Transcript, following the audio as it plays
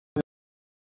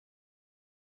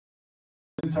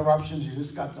interruptions. You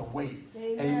just got to wait.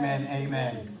 Amen.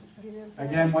 Amen.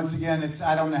 Again, once again,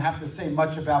 I don't have to say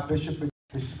much about Bishop, but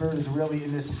the Spirit is really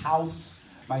in this house.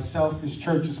 Myself, this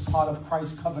church is part of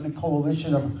Christ Covenant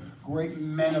Coalition of great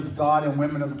men of God and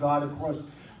women of God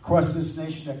across this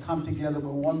nation that come together with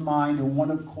one mind and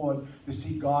one accord to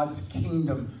see God's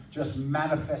kingdom just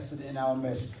manifested in our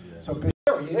midst. Yeah. So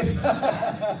there he is.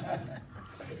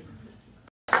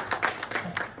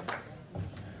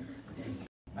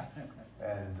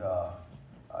 And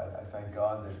I thank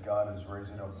God that God is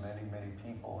raising up many, many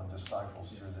people and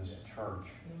disciples through this church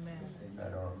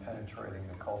that are penetrating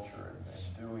the culture and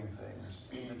doing things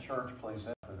in the church place.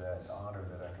 For that honor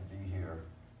that I could be here.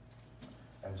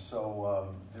 And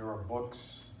so there are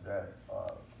books that,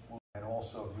 and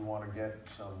also if you want to get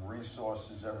some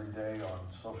resources every day on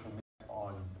social media,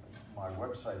 on my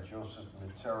website,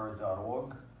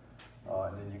 josephmattera.org,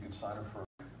 and then you can sign up for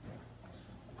it.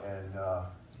 And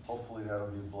hopefully that'll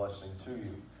be a blessing to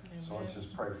you. Amen. So let's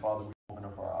just pray. Father, we open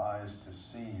up our eyes to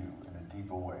see you in a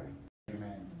deeper way.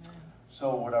 Amen.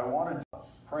 So what I want to do,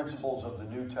 principles of the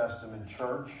New Testament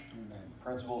church,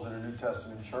 principles in the New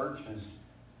Testament church is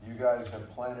you guys have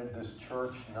planted this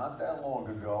church not that long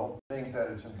ago. I think that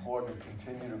it's important to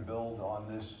continue to build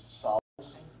on this solids.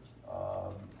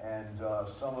 And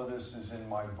some of this is in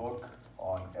my book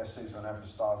on Essays on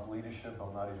Apostolic Leadership.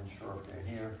 I'm not even sure if they're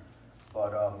here.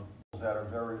 But that are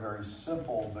very, very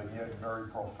simple, but yet very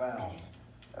profound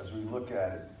as we look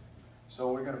at it.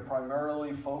 So we're going to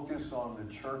primarily focus on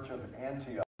the Church of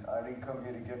Antioch. I didn't come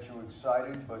here to get you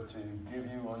excited, but to give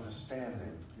you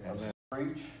understanding. Yes. I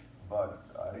preach, but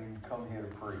I didn't come here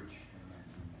to preach.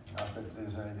 Not that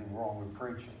there's anything wrong with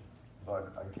preaching,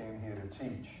 but I came here to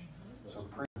teach. So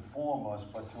preach to inform us,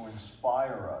 but to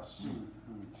inspire us.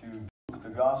 The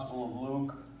Gospel of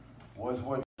Luke was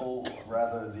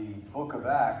rather the book of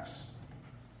Acts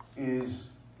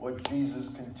is what Jesus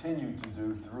continued to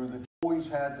do through the always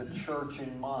had the church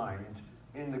in mind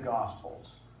in the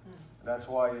Gospels. That's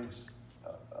why it's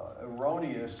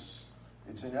erroneous,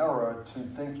 it's an error to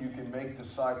think you can make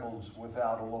disciples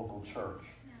without a local church.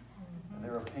 And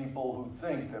there are people who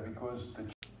think that because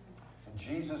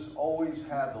Jesus always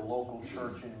had the local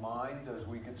church in mind, as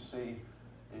we could see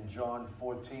in John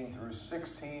 14 through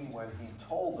 16, when he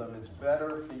told them, it's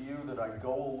better for you that I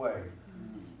go away.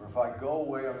 For if I go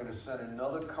away, I'm going to send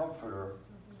another comforter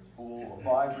who will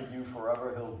abide with you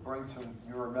forever. He'll bring to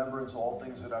your remembrance all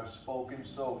things that I've spoken.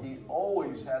 So he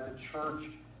always had the church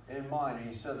in mind. And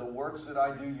he said, the works that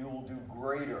I do, you will do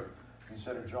greater. He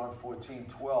said in John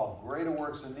 14:12, greater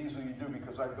works than these will you do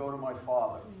because I go to my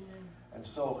Father. And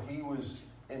so he was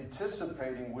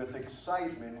anticipating with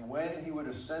excitement when he would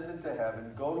ascend into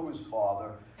heaven, go to his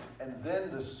Father, and then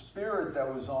the Spirit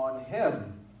that was on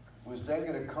him was then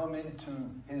going to come into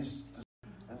his,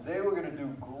 and they were going to do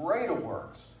greater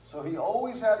works. So he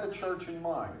always had the church in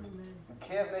mind. You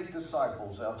can't make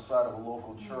disciples outside of a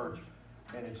local church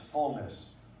in its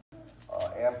fullness.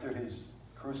 After his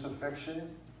crucifixion,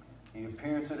 he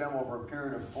appeared to them over a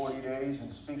period of 40 days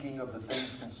and speaking of the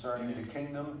things concerning the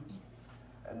kingdom,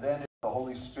 and then the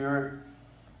Holy Spirit.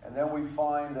 And then we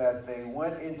find that they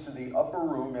went into the upper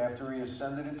room after he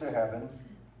ascended into heaven,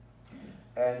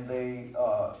 and they,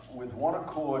 with one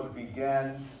accord,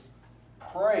 began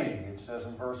praying, it says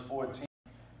in verse 14.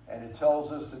 And it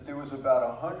tells us that there was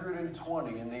about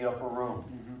 120 in the upper room.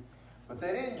 But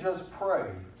they didn't just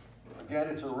pray. Again,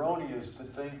 it's erroneous to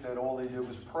think that all they did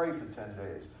was pray for 10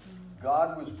 days.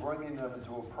 God was bringing them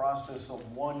into a process of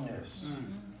oneness.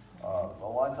 A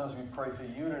lot of times we pray for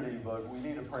unity, but we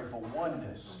need to pray for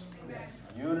oneness.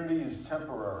 Unity is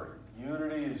temporary.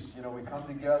 Unity is, we come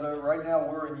together. Right now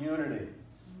we're in unity.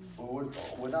 But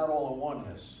we're not all in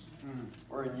oneness.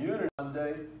 We're in unity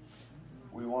Sunday.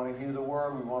 We want to hear the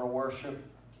word. We want to worship.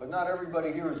 But not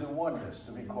everybody here is in oneness,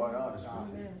 to be quite honest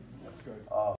with you. That's good.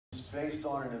 It's based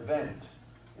on an event.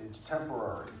 It's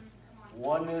temporary.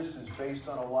 Oneness is based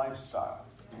on a lifestyle.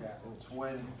 It's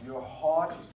when your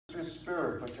heart, your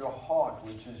spirit, but your heart,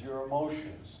 which is your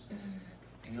emotions,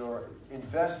 you're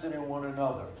invested in one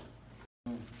another.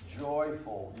 You're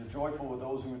joyful with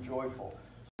those who are joyful.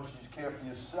 So much as you care for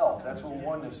yourself. That's what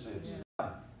oneness is.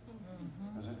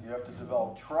 Because you have to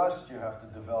develop trust. You have to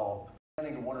develop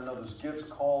understanding of one another's gifts,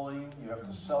 calling. You have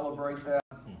to celebrate that.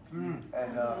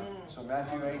 And so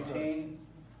Matthew 18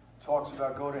 talks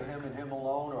about go to him and him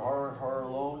alone, or her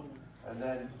alone. And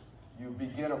then you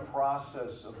begin a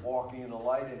process of walking in the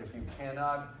light. And if you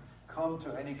cannot come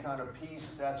to any kind of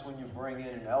peace, that's when you bring in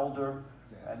an elder,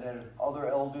 and then other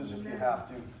elders if you have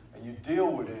to, and you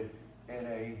deal with it in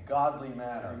a godly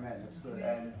manner. Amen. That's good.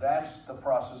 And that's the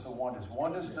process of oneness.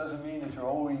 Oneness doesn't mean that you're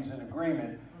always in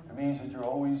agreement. It means that you're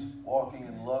always walking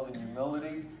in love and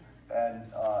humility, and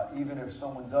even if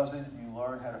someone doesn't, you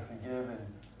learn how to forgive, and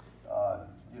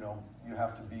you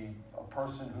have to be a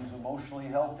person who's emotionally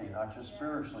healthy, not just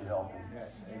spiritually healthy.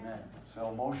 Yes, amen. So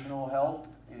emotional health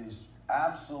is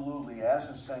absolutely as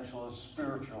essential as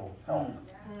spiritual health,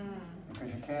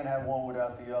 because you can't have one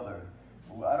without the other.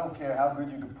 I don't care how good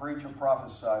you can preach or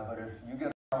prophesy, but if you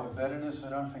get with bitterness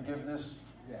and unforgiveness,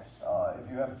 yes.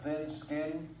 If you have thin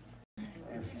skin,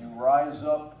 if you rise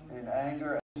up in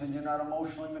anger, then you're not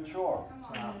emotionally mature.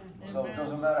 So it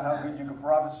doesn't matter how good you can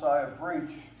prophesy or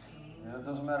preach. It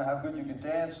doesn't matter how good you can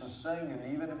dance or sing,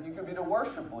 and even if you could be the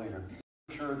worship leader.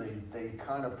 I'm sure they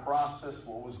kind of processed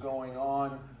what was going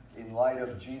on in light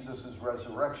of Jesus'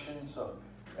 resurrection. So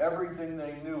everything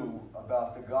they knew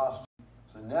about the gospel.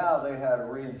 So now they had to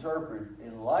reinterpret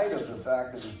in light of the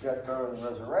fact of his death, burial, and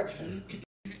resurrection.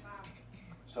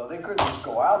 So they couldn't just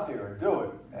go out there and do it.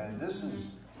 And this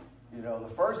is, the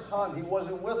first time he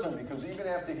wasn't with them, because even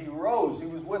after he rose, he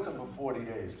was with them for 40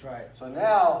 days. That's right. So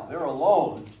now they're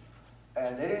alone,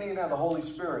 and they didn't even have the Holy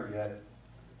Spirit yet.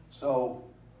 So,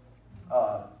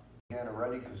 again,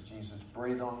 already, because Jesus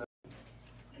breathed on them.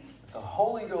 The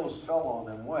Holy Ghost fell on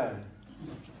them when?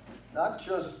 Not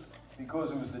just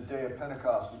because it was the day of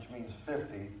Pentecost, which means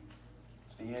 50.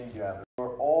 It's the ingather.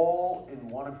 We're all in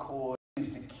one accord.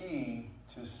 Is the key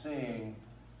to seeing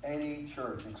any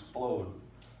church explode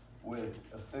with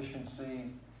efficiency,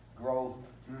 growth,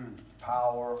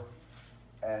 power,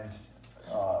 and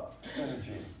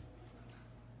synergy.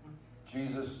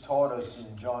 Jesus taught us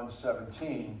in John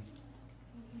 17,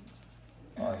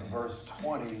 verse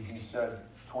 20, he said,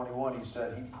 21, he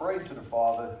said, he prayed to the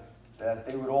Father that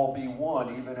they would all be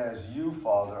one, even as you,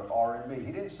 Father, are in me.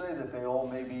 He didn't say that they all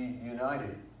may be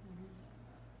united.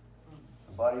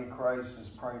 The body of Christ is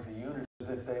praying for unity,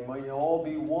 that they may all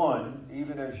be one,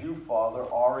 even as you, Father,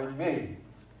 are in me,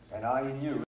 and I in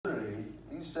you. Unity,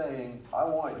 he's saying, I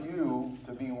want you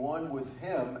to be one with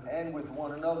him and with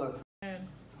one another.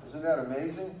 Isn't that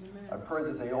amazing? I pray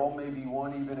that they all may be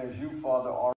one, even as you, Father,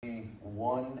 are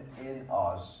one in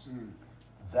us,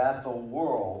 that the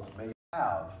world may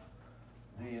have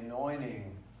the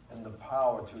anointing and the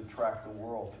power to attract the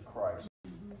world to Christ.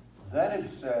 Then it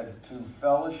said to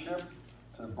fellowship,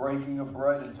 to the breaking of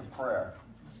bread, and to prayer.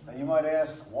 Now you might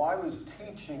ask, why was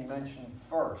teaching mentioned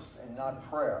first and not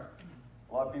prayer?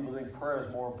 A lot of people think prayer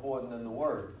is more important than the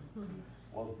word.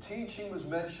 Well, teaching was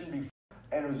mentioned before,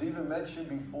 and it was even mentioned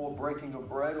before breaking of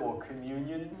bread or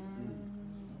communion,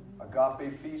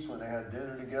 agape feast when they had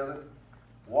dinner together.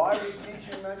 Why was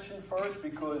teaching mentioned first?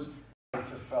 Because to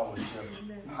fellowship.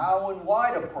 How and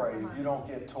why to pray if you don't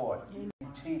get taught? You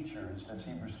need teachers. That's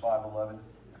Hebrews 5:11.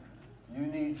 You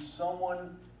need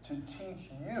someone to teach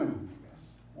you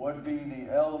what be the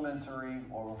elementary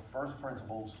or first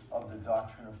principles of the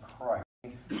doctrine of Christ.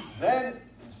 Then, in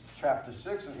chapter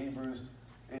 6 of Hebrews,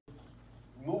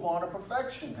 move on to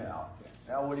perfection now.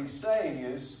 Now what he's saying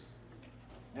is,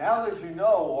 now that you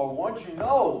know, or once you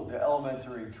know the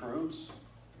elementary truths,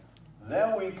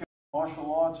 then we can,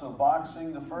 martial arts or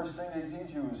boxing, the first thing they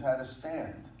teach you is how to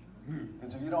stand.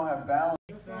 Because if you don't have balance,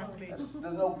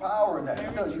 there's no power in that.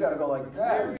 You got to go like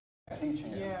that.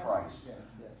 Teaching is Christ.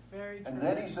 And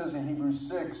then he says in Hebrews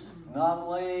 6, not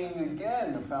laying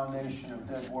again the foundation of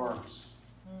dead works,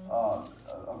 of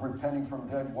repenting from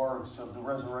dead works, of the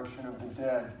resurrection of the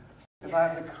dead. If I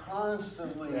have to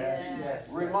constantly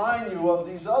remind you of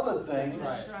these other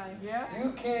things,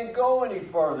 you can't go any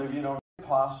further if you don't have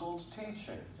apostles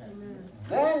teaching.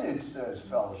 Then it says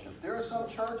fellowship. There are some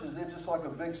churches, they're just like a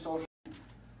big social,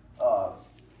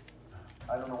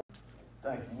 I don't know.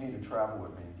 Thank you. You need to travel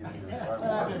with me and give me the right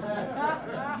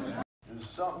word. There's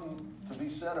something to be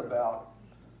said about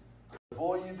if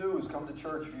all you do is come to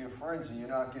church for your friends and you're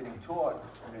not getting taught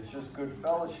and it's just good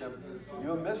fellowship,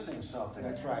 you're missing something.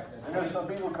 That's right. And there's some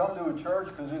people come to a church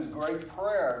because there's great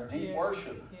prayer, deep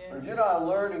worship. But if you're not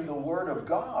learning the Word of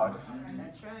God,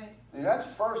 that's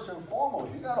first and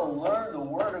foremost. You got to learn the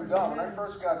Word of God. When I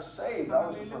first got saved, I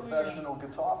was a professional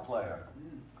guitar player.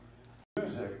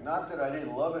 Music, not that I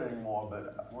didn't love it anymore,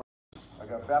 but I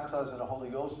got baptized in the Holy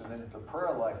Ghost, and then the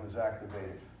prayer life was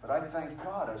activated. But I thank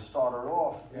God I started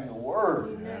off in the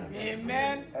Word.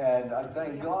 Amen. And I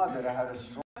thank God that I had a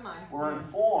strong. We're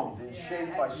informed and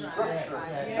shaped by Scripture,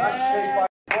 not shaped by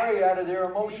pray out of their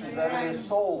emotions, out of their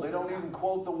soul. They don't even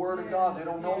quote the Word of God. They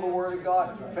don't know the Word of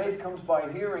God. Faith comes by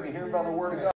hearing, and hearing by the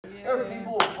Word of God. There are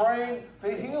people praying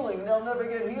for healing. They'll never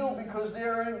get healed because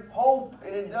they're in hope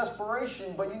and in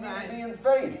desperation, but you need to be in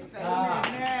faith.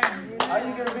 Amen. How are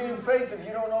you going to be in faith if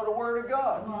you don't know the Word of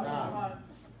God?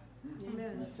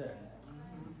 That's it.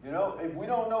 You know, if we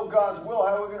don't know God's will,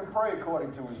 how are we going to pray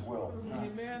according to his will?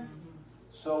 Amen.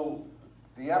 So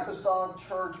the apostolic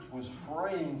church was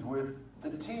framed with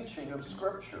the teaching of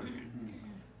Scripture.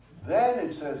 Then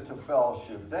it says to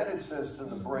fellowship. Then it says to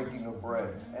the breaking of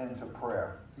bread and to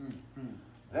prayer.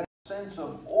 Then a sense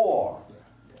of awe.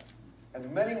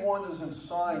 And many wonders and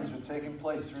signs were taking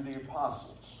place through the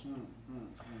apostles.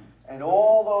 And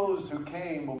all those who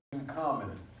came were in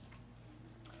common.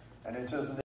 And it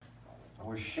says,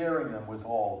 we're sharing them with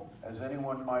all, as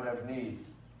anyone might have need.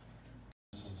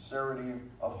 Sincerity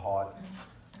of heart,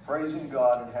 praising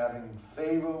God and having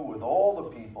favor with all the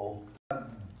people.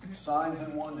 Signs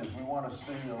and wonders. We want to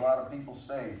see a lot of people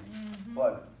saved.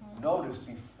 But notice,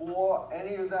 before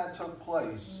any of that took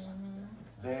place,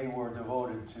 they were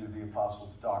devoted to the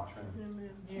apostles' doctrine,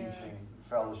 teaching,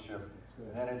 fellowship.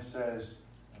 And then it says,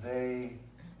 they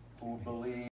who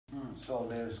believe. So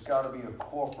there's got to be a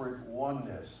corporate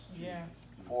oneness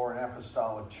for an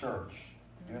apostolic church.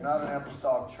 You're not an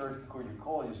apostolic church because you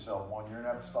call yourself one. You're an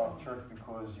apostolic church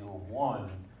because you're one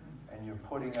and you're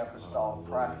putting apostolic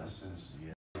practices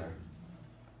here.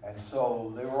 And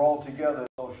so they were all together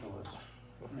socialists.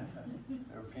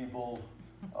 There are people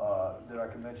that I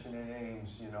can mention their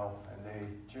names, you know,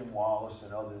 and Jim Wallace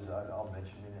and others, I'll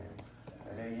mention their name.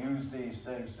 And they use these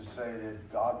things to say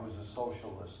that God was a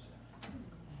socialist.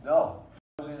 No,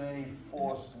 there wasn't any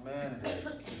forced mandate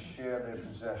to share their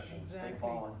possessions. Exactly. They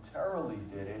voluntarily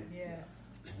did it. Yes.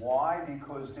 Why?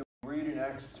 Because they read in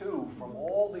Acts 2 from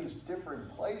all these different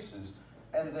places,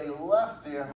 and they left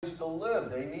their place to live.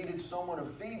 They needed someone to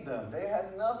feed them. They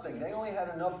had nothing. They only had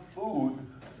enough food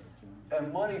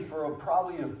and money for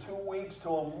probably of 2 weeks to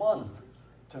a month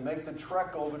to make the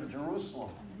trek over to Jerusalem.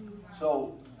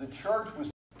 So the church was,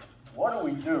 what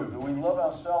do? Do we love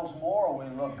ourselves more or we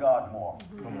love God more?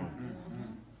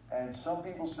 And some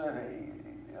people said, hey,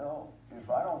 you know, if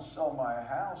I don't sell my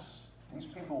house, these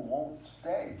people won't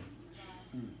stay.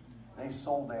 They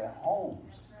sold their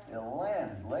homes, their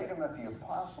land, laid them at the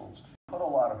apostles, put a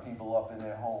lot of people up in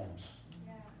their homes.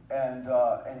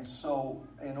 And so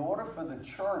in order for the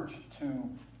church to,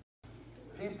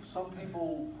 some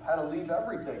people had to leave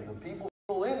everything. The people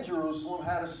in Jerusalem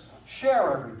had to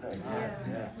share everything.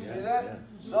 See that?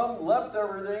 Some left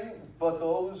everything, but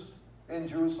those in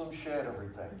Jerusalem shared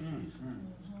everything.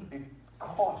 It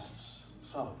costs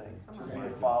something to be a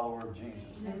follower of Jesus,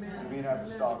 to be an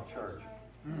apostolic church.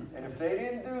 And if they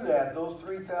didn't do that, those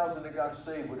 3,000 that got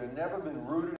saved would have never been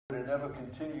rooted, would have never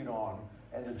continued on,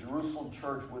 and the Jerusalem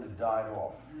church would have died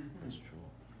off. That's true.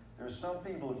 There's some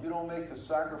people, if you don't make the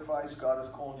sacrifice God is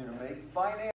calling you to make,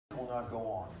 finance will not go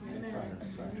on. That's right.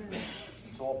 That's right.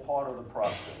 It's all part of the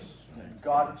process.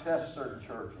 God tests certain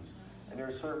churches. And there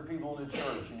are certain people in the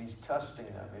church, and he's testing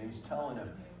them, and he's telling them,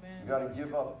 you got to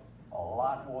give up a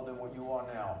lot more than what you are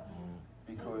now.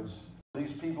 Because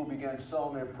these people began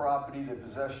selling their property, their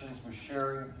possessions, were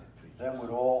sharing them with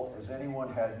all, as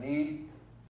anyone had need.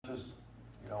 Just,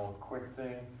 you know, a quick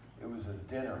thing. It was a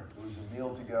dinner. It was a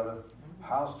meal together,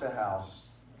 house to house,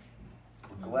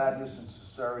 with gladness and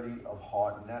sincerity of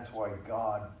heart. And that's why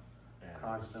God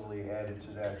constantly added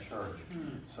to that church.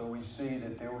 So we see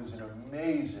that there was an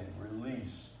amazing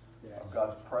release of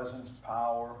God's presence,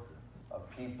 power, of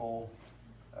people,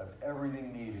 of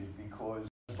everything needed, because,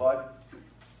 but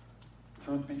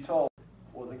truth be told,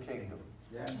 for the kingdom.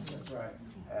 Yes, that's right.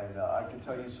 And I can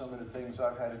tell you some of the things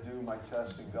I've had to do in my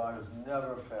testing. God has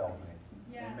never failed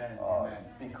me. Yeah. Amen.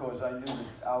 Because I knew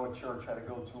that our church had to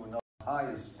go to another high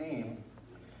esteem.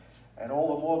 And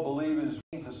all the more believers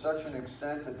to such an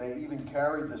extent that they even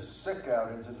carried the sick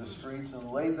out into the streets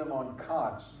and laid them on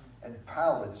cots and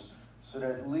pallets, so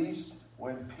that at least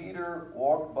when Peter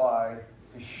walked by,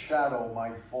 his shadow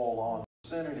might fall on the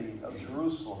vicinity of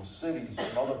Jerusalem, cities,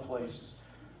 and other places.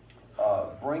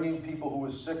 Bringing people who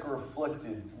were sick or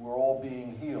afflicted were all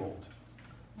being healed.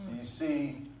 So you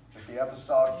see that the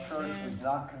apostolic church was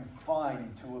not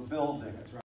confined to a building.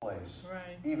 Place,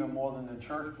 even more than the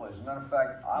church place. As a matter of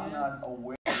fact, I'm not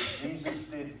aware that Jesus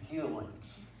did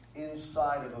healings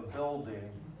inside of a building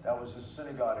that was a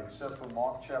synagogue, except for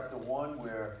Mark chapter 1,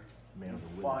 where you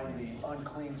find the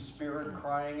unclean spirit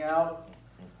crying out.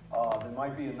 There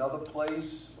might be another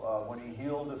place when he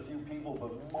healed a few people,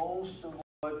 but most of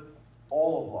it,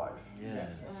 all of life.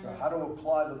 Yes. How to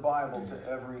apply the Bible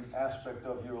to every aspect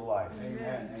of your life.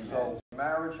 Amen. So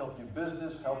marriage, help your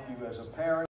business, help you as a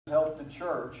parent, help the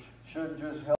church, shouldn't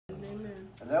just help. Amen.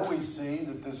 And then we see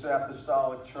that this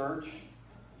apostolic church,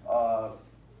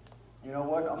 you know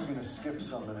what, I'm going to skip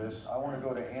some of this. I want to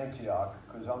go to Antioch,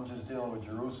 because I'm just dealing with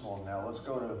Jerusalem now. Let's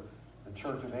go to the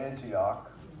Church of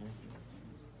Antioch.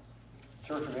 The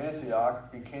Church of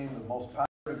Antioch became the most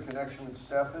powerful connection with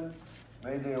Stephen,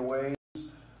 made their way.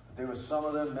 There were some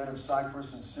of them, men of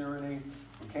Cyprus and Cyrene,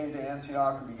 who came to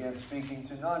Antioch and began speaking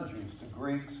to non-Jews, to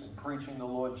Greeks, and preaching the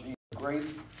Lord Jesus. A great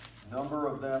number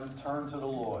of them turned to the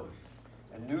Lord.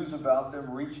 And news about them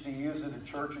reached the ears of the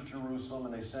church at Jerusalem,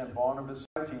 and they sent Barnabas.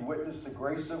 He witnessed the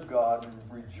grace of God and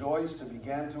rejoiced and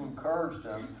began to encourage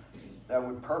them that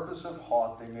with purpose of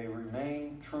heart they may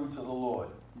remain true to the Lord.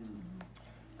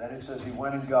 Then it says he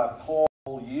went and got Paul a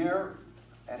whole year,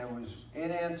 and it was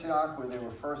in Antioch where they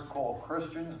were first called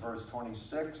Christians, verse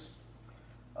 26.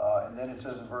 And then it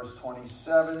says in verse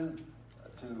 27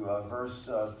 to verse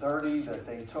 30 that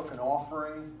they took an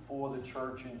offering for the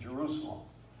church in Jerusalem.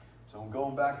 So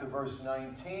going back to verse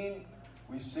 19,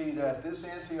 we see that this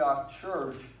Antioch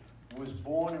church was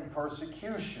born in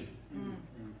persecution.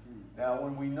 Now,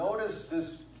 when we notice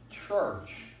this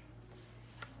church,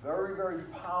 very, very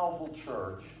powerful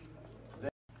church,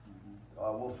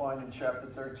 we'll find in chapter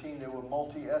 13 they were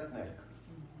multi-ethnic,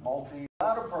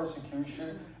 out of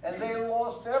persecution, and they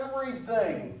lost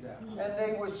everything, and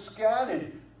they were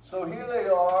scattered. So here they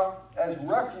are as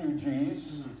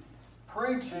refugees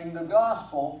preaching the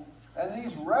gospel, and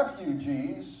these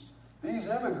refugees, these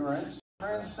immigrants,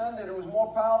 transcended. It was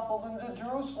more powerful than the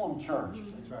Jerusalem church.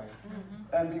 That's right.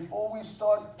 And before we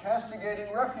start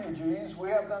castigating refugees, we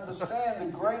have to understand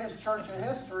the greatest church in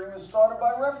history was started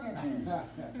by refugees.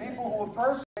 People who were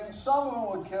persecuted, some of them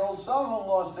were killed, some of them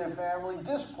lost their family,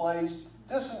 displaced,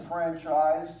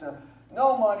 disenfranchised,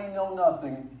 no money, no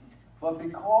nothing. But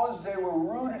because they were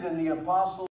rooted in the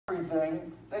apostles'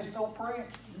 everything, they still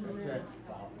preached. That's it.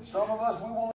 Some of us, we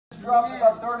won't. Drops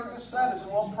about 30%. It's,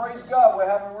 well, praise God, we're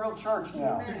having a real church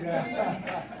now.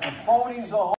 The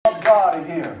phonies are hard out of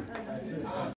here.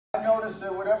 I noticed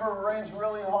that whenever it rains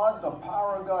really hard, the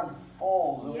power of God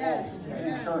falls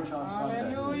in church on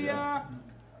Sunday. Hallelujah.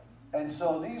 And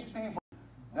so these people,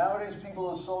 nowadays people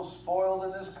are so spoiled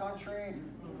in this country.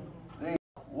 They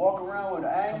walk around with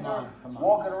anger,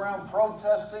 walking around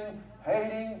protesting,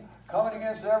 hating, coming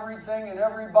against everything and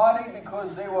everybody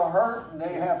because they were hurt and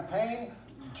they have pain.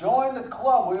 Join the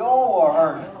club. We all were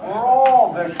hurt. We're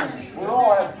all victims. We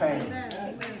all have pain.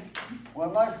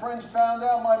 When my friends found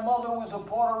out my mother was a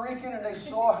Puerto Rican and they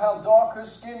saw how dark her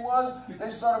skin was, they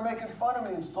started making fun of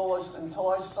me until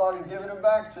I started giving it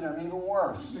back to them, even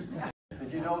worse.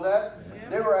 Did you know that?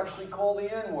 They were actually called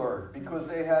the N-word because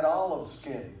they had olive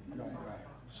skin.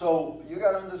 So you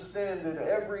got to understand that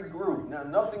every group, now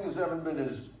nothing has ever been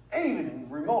as even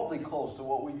remotely close to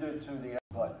what we did to the,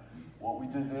 but what we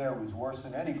did there was worse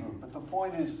than any group. But the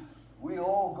point is, we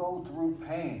all go through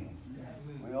pain.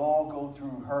 We all go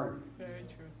through hurt. Very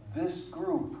true. This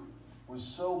group was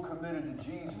so committed to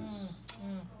Jesus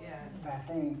that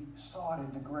they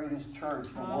started the greatest church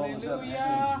the world has ever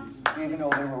seen, even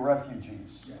though they were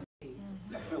refugees.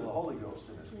 I feel the Holy Ghost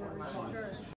in this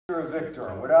place. You're a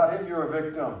victor. Without him, you're a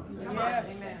victim.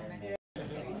 Yes.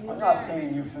 I'm not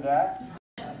paying you for that.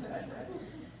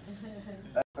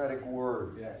 Prophetic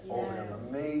word over them,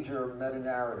 a major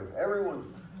meta-narrative.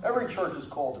 Every church is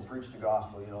called to preach the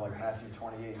gospel, like Matthew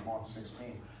 28, Mark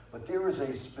 16. But there is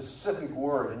a specific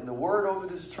word, and the word over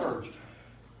this church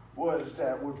was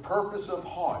that with purpose of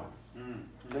heart,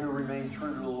 they remain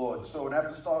true to the Lord. So an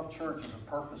apostolic church is a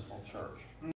purposeful church.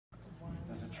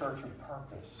 There's a church of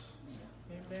purpose.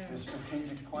 There's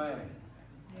strategic planning.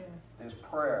 There's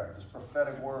prayer. There's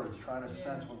prophetic words, trying to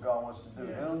sense what God wants to do.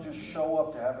 They don't just show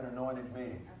up to have an anointed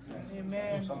meeting.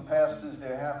 Amen. Some pastors,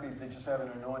 they're happy if they just have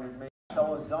an anointed meeting.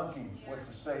 Tell a donkey what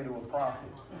to say to a prophet.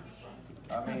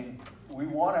 I mean, we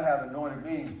want to have anointed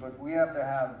meetings, but we have to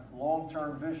have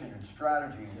long-term vision and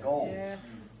strategy and goals. Yes.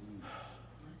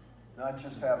 Not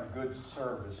just have a good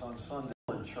service on Sunday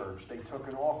in church. They took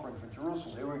an offering for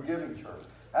Jerusalem. They were a giving church.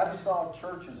 Apostolic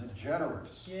churches are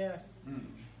generous. Yes.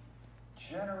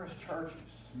 Generous churches.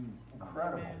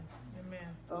 Incredible.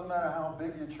 Amen. Doesn't matter how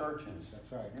big your church is.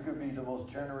 That's right. You could be the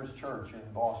most generous church in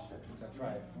Boston. That's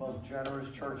right. Most generous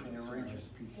church in your region.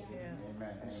 Yes.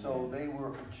 Amen. And so they were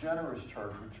a generous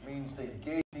church, which means they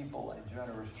gave people in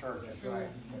generous churches. That's right.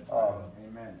 That's right.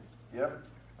 Amen. Yep.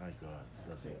 My God,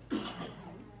 that's it.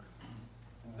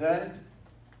 Then,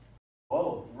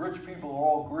 rich people are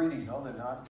all greedy. No, they're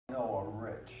not. No, are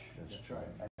rich. That's right.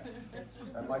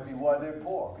 That might be why they're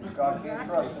poor, because God can't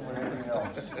trust them with anything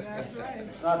else. That's right.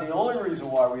 It's not the only reason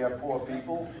why we have poor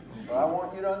people, but I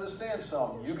want you to understand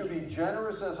something. You can be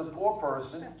generous as a poor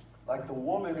person, like the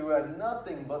woman who had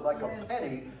nothing but like a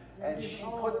penny, and she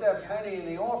put that penny in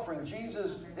the offering.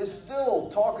 Jesus is still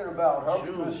talking about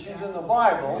her because she's in the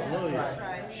Bible.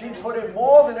 She put in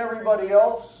more than everybody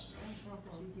else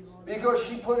Because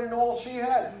she put in all she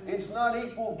had. It's not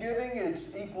equal giving,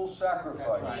 it's equal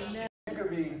sacrifice. Right. You could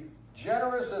be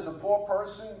generous as a poor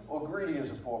person or greedy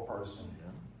as a poor person.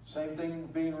 Same thing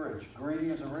being rich. Greedy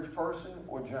as a rich person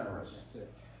or generous.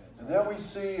 And then we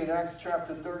see in Acts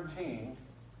chapter 13,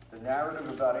 the narrative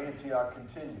about Antioch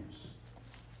continues.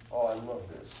 Oh, I love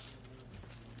this.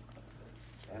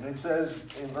 And it says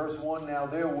in verse 1, now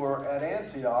there were at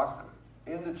Antioch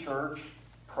in the church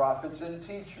prophets and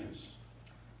teachers.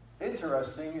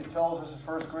 Interesting, it tells us in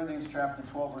 1 Corinthians chapter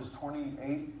 12, verse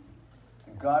 28,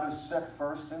 that God has set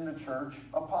first in the church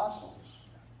apostles.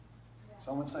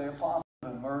 Some would say apostles,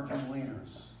 emerging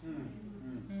leaders.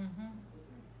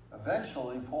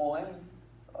 Eventually, Paul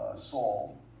and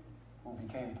Saul, who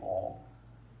became Paul,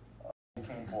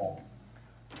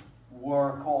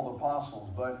 were called apostles.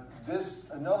 But this,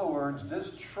 in other words,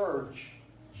 this church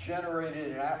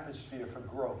generated an atmosphere for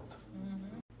growth.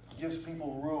 It gives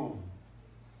people room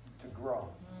to grow,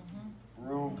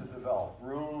 room to develop,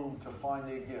 room to find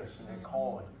their gifts and their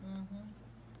calling.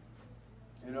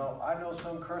 You know, I know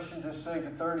some Christians just say for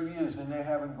 30 years and they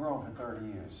haven't grown for 30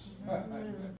 years.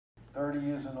 30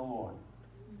 years in the Lord.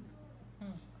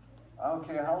 I don't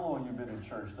care how long you've been in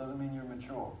church. Doesn't mean you're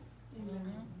mature.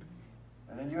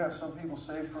 And then you have some people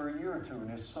say for a year or two, and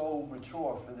they're so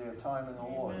mature for their time in the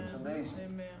Lord. It's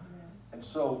amazing. And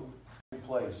so,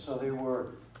 so they were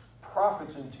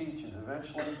prophets and teachers.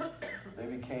 Eventually, they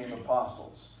became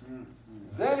apostles.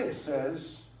 Then it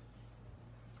says,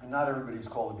 and not everybody's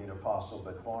called to be an apostle,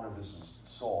 but Barnabas and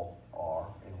Saul are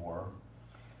and were.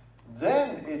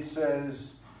 Then it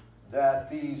says that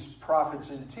these prophets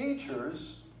and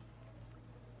teachers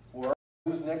were,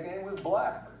 whose nickname was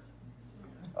Black.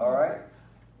 All right?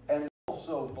 And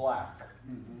also black.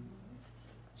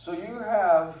 So you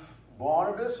have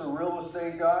Barnabas, a real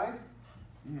estate guy.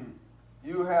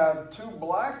 You have two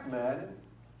black men.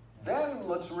 Then,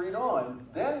 let's read on.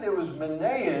 Then there was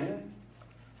Manaen,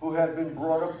 who had been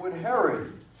brought up with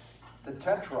Herod, the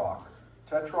Tetrarch.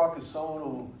 Tetrarch is someone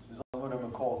who is what them are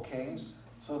called kings.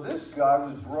 So this guy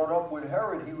was brought up with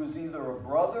Herod. He was either a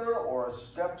brother or a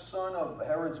stepson of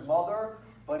Herod's mother,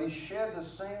 but he shared the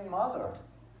same mother.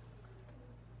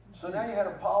 So now you had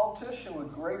a politician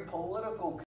with great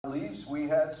political. At least we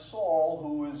had Saul,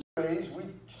 who was raised. We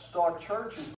start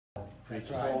churches.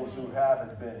 Those who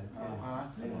haven't been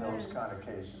in those kind of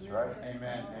cases, right?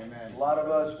 Amen. Amen. A lot of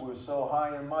us were so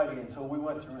high and mighty until we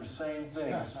went through the same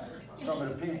things some of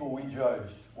the people we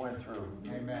judged went through.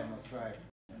 Amen. That's right.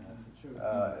 That's the truth.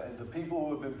 And the people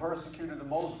who have been persecuted the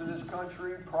most in this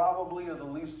country probably are the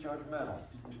least judgmental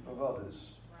of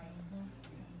others.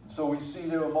 So we see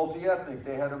they were multi-ethnic.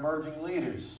 They had emerging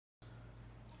leaders.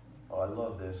 Oh, I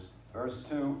love this. Verse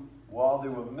 2, while they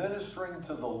were ministering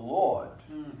to the Lord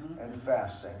and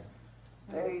fasting,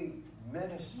 they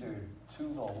ministered to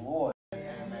the Lord.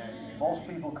 Amen. Most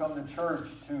people come to church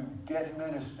to get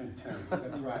ministered to.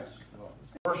 That's right.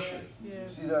 Worship. You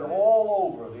see that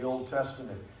all over the Old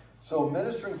Testament. So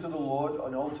ministering to the Lord,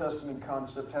 an Old Testament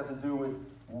concept, had to do with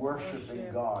worshiping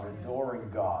God, adoring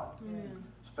God,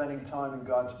 spending time in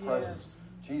God's presence.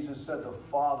 Jesus said the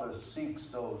Father seeks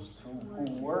those who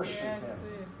worship Him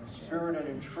in spirit and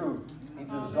in truth. He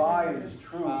desires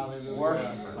true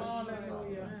worshipers.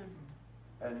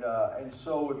 And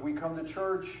so if we come to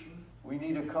church, we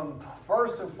need to come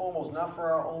first and foremost, not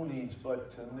for our own needs,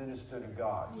 but to minister to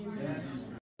God.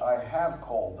 I have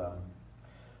called them.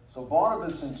 So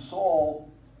Barnabas and Saul,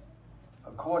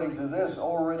 according to this,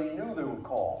 already knew they were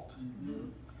called.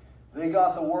 They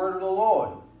got the word of the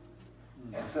Lord.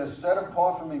 It says, set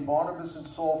apart from me Barnabas and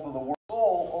Saul for the word.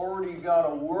 Saul already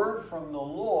got a word from the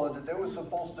Lord that they were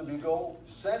supposed to be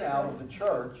sent out of the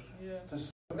church to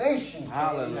save the nation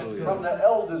from the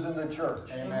elders in the church.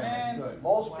 Amen. That's good.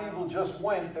 Most people just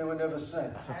went, they were never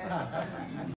sent.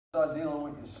 Start dealing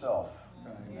with yourself.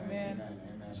 Amen.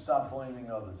 And stop blaming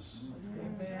others.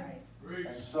 Amen.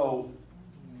 And so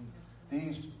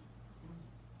these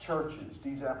churches,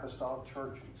 these apostolic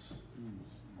churches,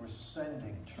 were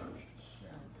sending churches.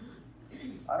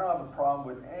 I don't have a problem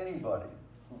with anybody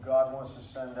who God wants to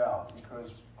send out,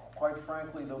 because quite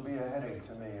frankly, there'll be a headache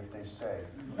to me if they stay.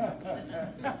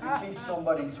 You keep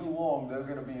somebody too long, they're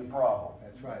going to be a problem.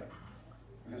 That's right.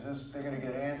 Because they're going to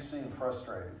get antsy and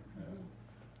frustrated.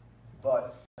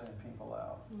 But sending people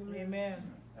out. Amen.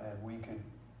 And we could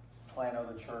plant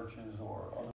other churches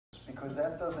or others, because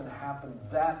that doesn't happen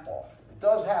that often. It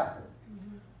does happen.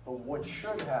 But what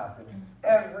should happen,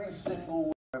 every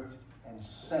single word and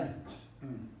sent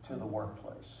to the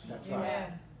workplace. That's right.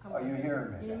 Are you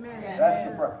hearing me? Amen. That's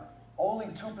the problem. Only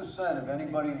 2% of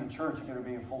anybody in the church are going to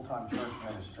be in full-time church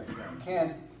ministry. You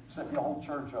can't set your whole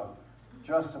church up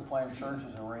just to plant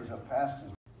churches and raise up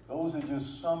pastors. Those are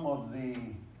just some of the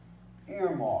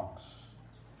earmarks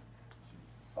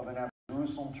of an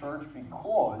Jerusalem church,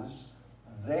 because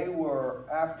they were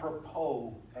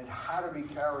apropos and how to be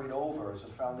carried over as a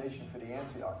foundation for the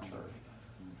Antioch church.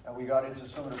 And we got into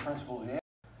some of the principles of the Antioch.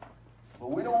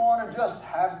 But we don't want to just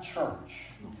have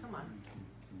church. Come on.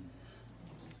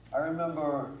 I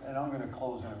remember, and I'm going to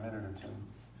close in a minute or two.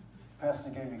 Pastor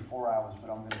gave me 4 hours, but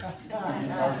I'm going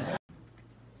to...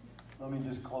 Let me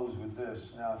just close with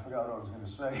this. Now, I forgot what I was going to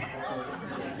say.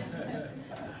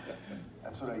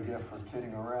 That's what I get for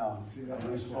kidding around. I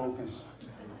lose focus.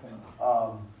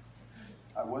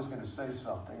 I was going to say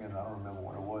something, and I don't remember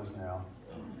what it was now.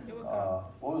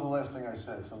 What was the last thing I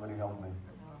said? Somebody help me.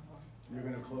 You're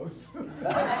going to close?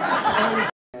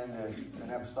 And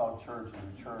an apostolic church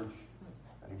is a church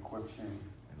that equips you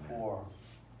for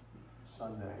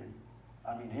Sunday.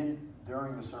 I mean,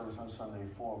 during the service on Sunday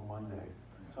for Monday.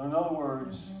 So in other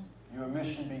words, your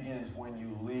mission begins when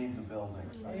you leave the building.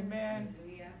 Amen.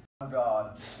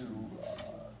 God to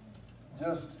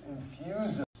just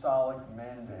infuse a apostolic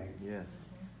mandate. Yes.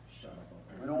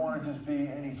 We don't want to just be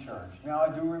any church. Now, I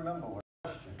do remember what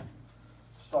question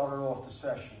started off the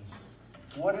sessions.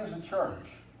 What is a church?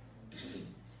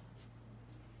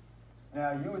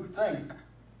 Now, you would think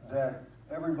that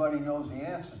everybody knows the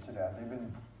answer to that.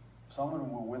 Some of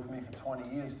them were with me for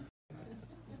 20 years.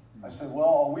 I said,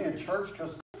 well, are we a church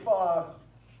just if,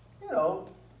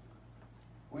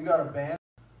 we got a band,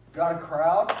 got a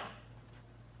crowd,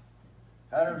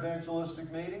 had an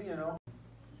evangelistic meeting,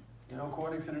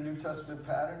 according to the New Testament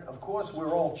pattern. Of course,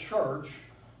 we're all church,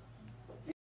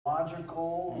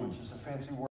 logical, which is a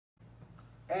fancy word,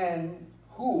 and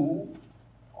who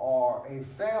are a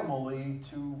family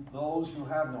to those who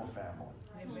have no family.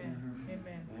 Amen.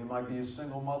 Amen. They might be a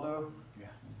single mother. Yeah.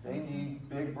 They need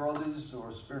big brothers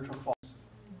or spiritual fathers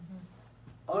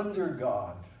under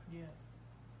God. Yes.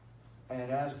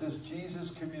 And as this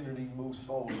Jesus community moves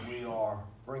forward, we are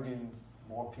bringing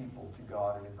more people to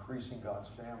God and increasing God's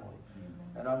family.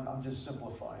 And I'm just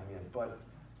simplifying it. But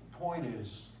the point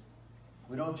is,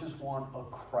 we don't just want a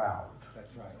crowd.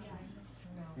 That's right.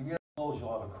 You get close,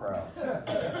 you'll have a crowd.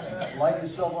 Light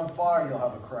yourself on fire, you'll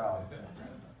have a crowd.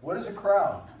 What is a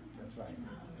crowd? That's right.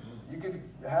 You could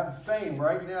have fame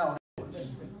right now.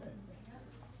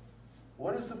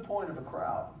 What is the point of a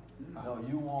crowd? No,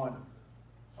 you want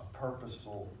a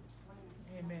purposeful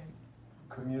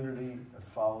community that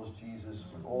follows Jesus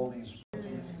with all these.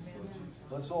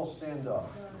 Let's all stand up.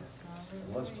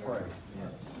 Let's pray.